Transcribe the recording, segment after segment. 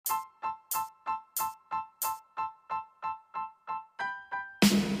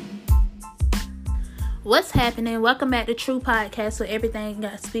What's happening? Welcome back to True Podcast, where everything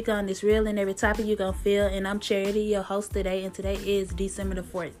I speak on is real and every topic you're going to feel. And I'm Charity, your host today. And today is December the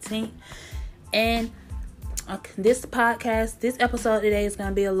 14th. And this episode today is going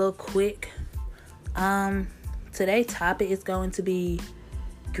to be a little quick. Today's topic is going to be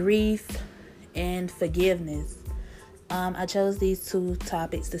grief and forgiveness. I chose these two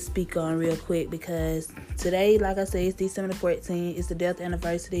topics to speak on real quick because today, like I said, it's December the 14th. It's the death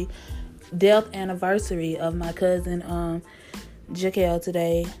anniversary of my cousin Jaquel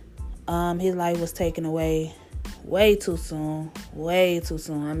today. His life was taken away way too soon.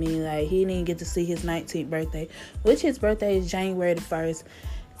 I mean, like, he didn't get to see his 19th birthday, which his birthday is January the 1st.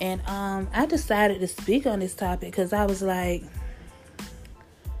 And I decided to speak on this topic because I was like,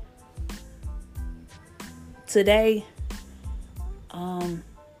 today,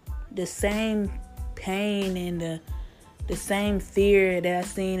 the same pain and the same fear that I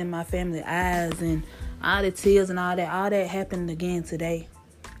seen in my family eyes and all the tears and all that happened again today.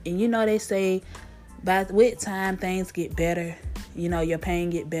 And you know, they say with time things get better, you know, your pain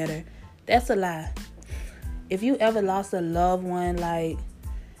get better. That's a lie. If you ever lost a loved one, like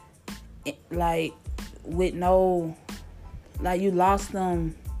with no, like you lost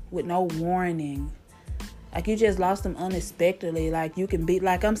them with no warning, like you just lost them unexpectedly. Like you can be,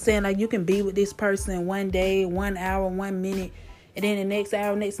 like I'm saying, like you can be with this person one day, 1 hour, 1 minute, and then the next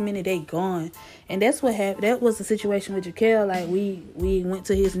hour, next minute, they gone. And that's what happened. That was the situation with Jaquel. Like we went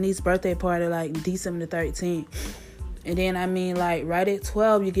to his niece's birthday party, like December the 13th. And then, I mean, like right at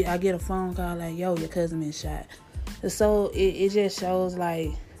 12, I get a phone call like, yo, your cousin been shot. And so it just shows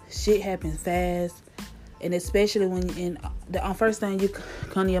like shit happens fast. And especially when the first thing you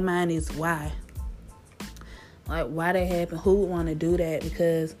come to your mind is why. Like, why that happened? Who would want to do that?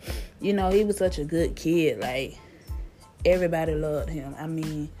 Because, you know, he was such a good kid. Like, everybody loved him. I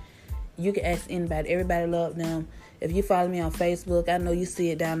mean, you can ask anybody. Everybody loved them. If you follow me on Facebook, I know you see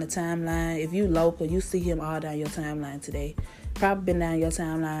it down the timeline. If you local, you see him all down your timeline today. Probably been down your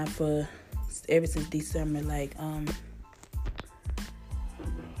timeline for ever since December. Like,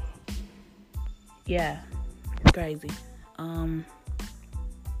 yeah, it's crazy.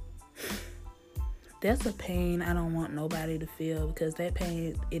 That's a pain I don't want nobody to feel, because that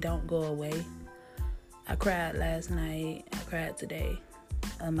pain, it don't go away. I cried last night. I cried today.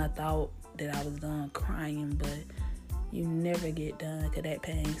 I thought that I was done crying, but you never get done, because that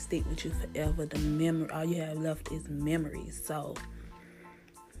pain stick with you forever. The memory, all you have left is memories. So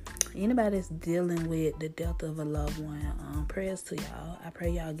anybody that's dealing with the death of a loved one, prayers to y'all. I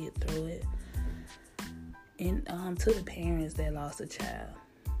pray y'all get through it. And to the parents that lost a child,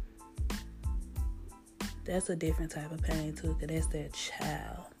 that's a different type of pain too, because that's their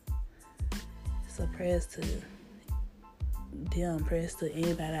child. So prayers to them, prayers to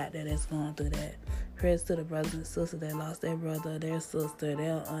anybody out there that's going through that. Prayers to the brothers and sisters that lost their brother, their sister,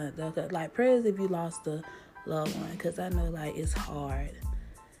 their aunt. Like, prayers if you lost a loved one, because I know, like, it's hard.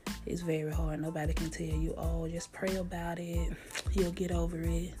 It's very hard. Nobody can tell you, oh, just pray about it, you'll get over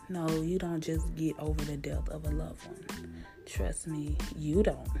it. No, you don't just get over the death of a loved one. Trust me, you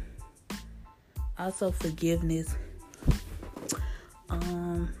don't. Also, forgiveness.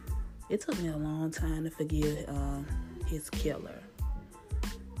 It took me a long time to forgive his killer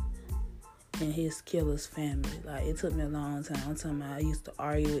and his killer's family. Like, it took me a long time. I'm talking about, I used to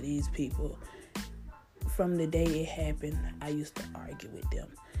argue with these people. From the day it happened, I used to argue with them.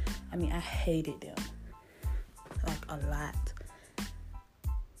 I mean, I hated them, like, a lot.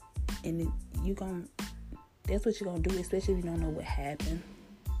 And that's what you're gonna do, especially if you don't know what happened.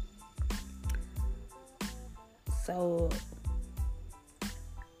 So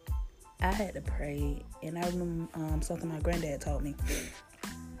I had to pray, and I remember something my granddad told me.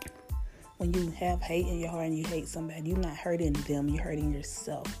 When you have hate in your heart and you hate somebody, you're not hurting them, you're hurting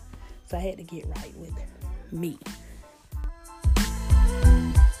yourself. So I had to get right with me.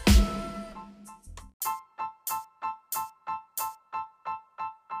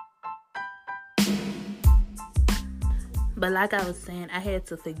 But like I was saying, I had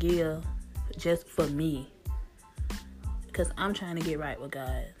to forgive just for me, because I'm trying to get right with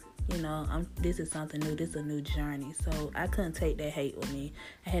God. You know, this is something new. This is a new journey. So I couldn't take that hate with me.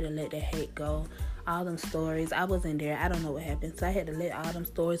 I had to let that hate go. All them stories, I wasn't there. I don't know what happened. So I had to let all them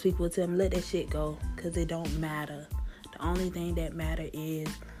stories, people would tell me, let that shit go, because it don't matter. The only thing that matter is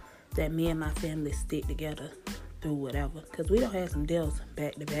that me and my family stick together through whatever. Because we don't have some deals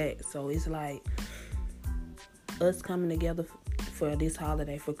back to back. So it's like us coming together for this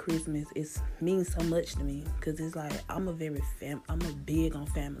holiday, for Christmas, it means so much to me, because it's like I'm a big on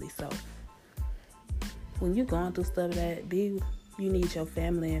family. So when you're going through stuff you need your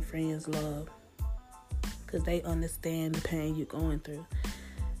family and friends' love. because they understand the pain you're going through.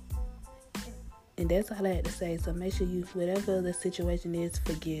 And that's all I had to say. So make sure you, whatever the situation is,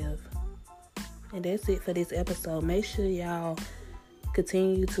 forgive. And that's it for this episode. Make sure y'all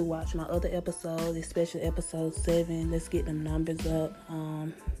continue to watch my other episodes, especially episode 7. Let's get them numbers up.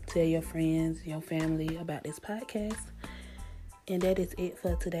 Tell your friends, your family about this podcast. And that is it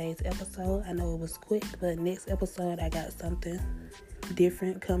for today's episode. I know it was quick, but next episode I got something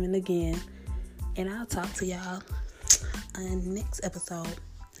different coming again. And I'll talk to y'all on the next episode.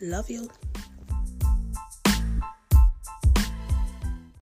 Love you.